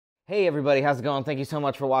Hey everybody, how's it going? Thank you so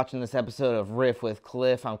much for watching this episode of Riff with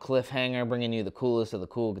Cliff. I'm Cliffhanger, bringing you the coolest of the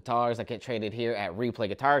cool guitars that get traded here at Replay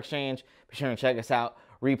Guitar Exchange. Be sure and check us out,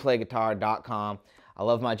 replayguitar.com. I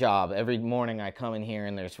love my job. Every morning I come in here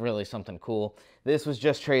and there's really something cool. This was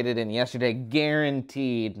just traded in yesterday,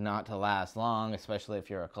 guaranteed not to last long, especially if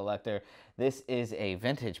you're a collector. This is a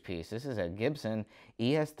vintage piece. This is a Gibson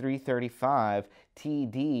ES-335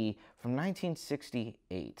 TD from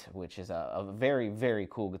 1968, which is a very, very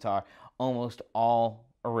cool guitar. Almost all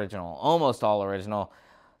original.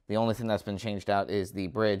 The only thing that's been changed out is the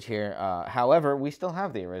bridge here. However, we still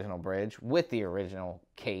have the original bridge with the original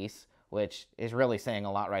case, which is really saying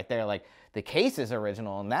a lot right there. Like, the case is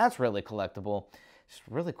original, and that's really collectible. It's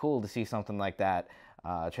really cool to see something like that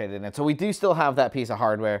traded in. So we do still have that piece of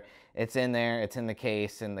hardware. It's in there. It's in the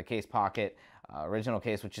case pocket. Original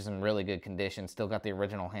case, which is in really good condition. Still got the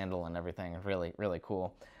original handle and everything. Really, really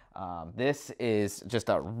cool. This is just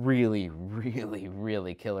a really, really,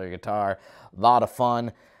 really killer guitar. A lot of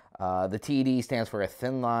fun. The TD stands for a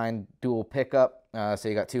Thinline Dual pickup. So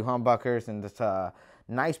you got two humbuckers and this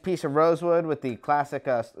nice piece of rosewood with the classic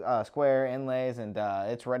square inlays, and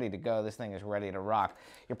it's ready to go. This thing is ready to rock.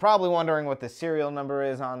 You're probably wondering what the serial number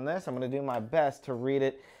is on this. I'm going to do my best to read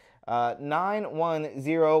it.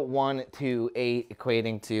 910128,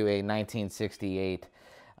 equating to a 1968.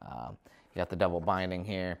 You got the double binding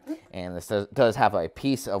here, and this does have a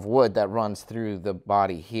piece of wood that runs through the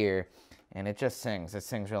body here, and it just sings. It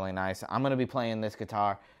sings really nice. I'm going to be playing this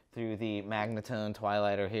guitar through the Magnatone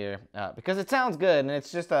Twilighter here because it sounds good, and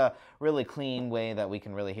it's just a really clean way that we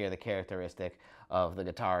can really hear the characteristic of the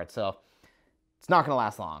guitar itself. It's not going to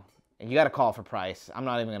last long. You got to call for price. I'm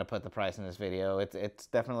not even going to put the price in this video. It's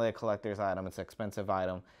definitely a collector's item. It's an expensive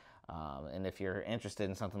item. And if you're interested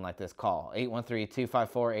in something like this, call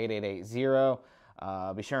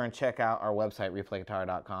 813-254-8880. Be sure and check out our website,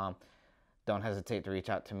 replayguitar.com. Don't hesitate to reach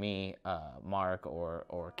out to me, Mark,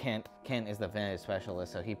 or Kent. Kent is the vintage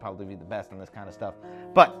specialist, so he'd probably be the best on this kind of stuff.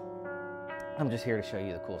 But I'm just here to show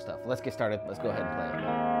you the cool stuff. Let's get started. Let's go ahead and play it.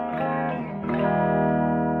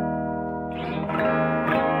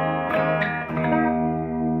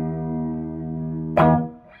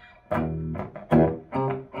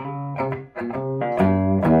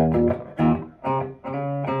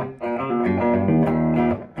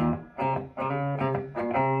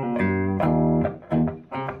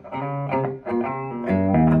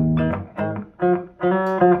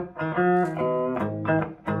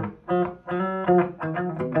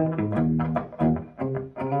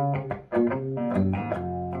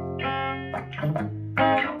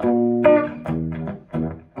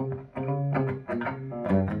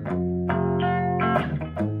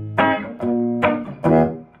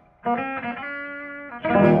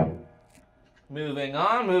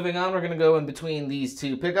 Moving on, we're going to go in between these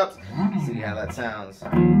two pickups, see how that sounds.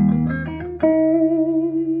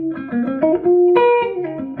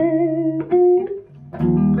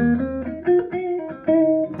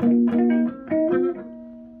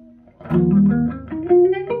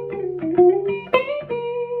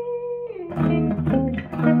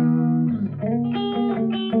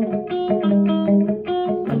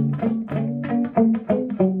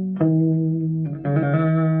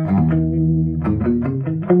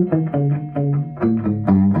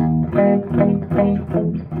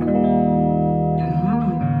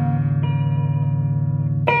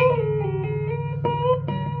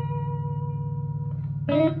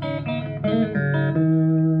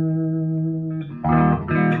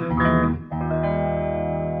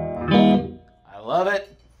 Love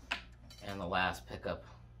it. And the last pickup,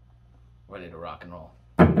 ready to rock and roll.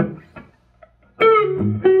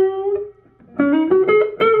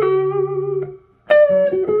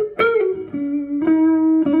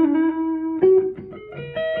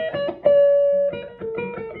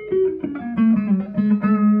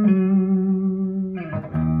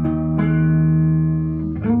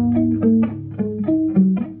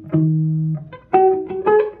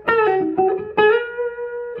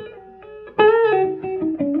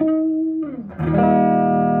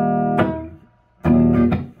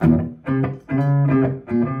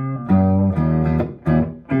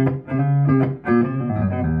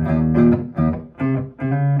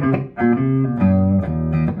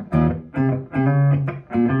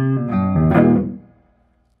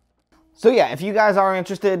 So yeah, if you guys are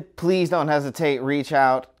interested, please don't hesitate. Reach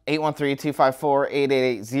out,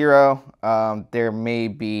 813-254-8880. There may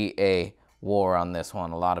be a war on this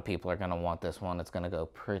one. A lot of people are going to want this one. It's going to go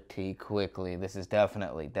pretty quickly. This is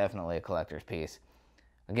definitely a collector's piece.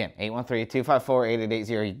 Again,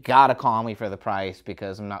 813-254-8880. You got to call me for the price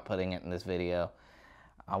because I'm not putting it in this video.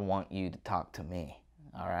 I want you to talk to me.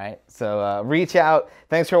 All right, so reach out.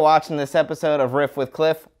 Thanks for watching this episode of Riff with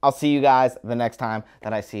Cliff. I'll see you guys the next time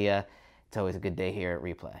that I see you. It's always a good day here at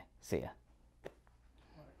Replay. See ya.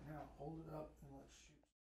 All right, now hold it up and let's shoot.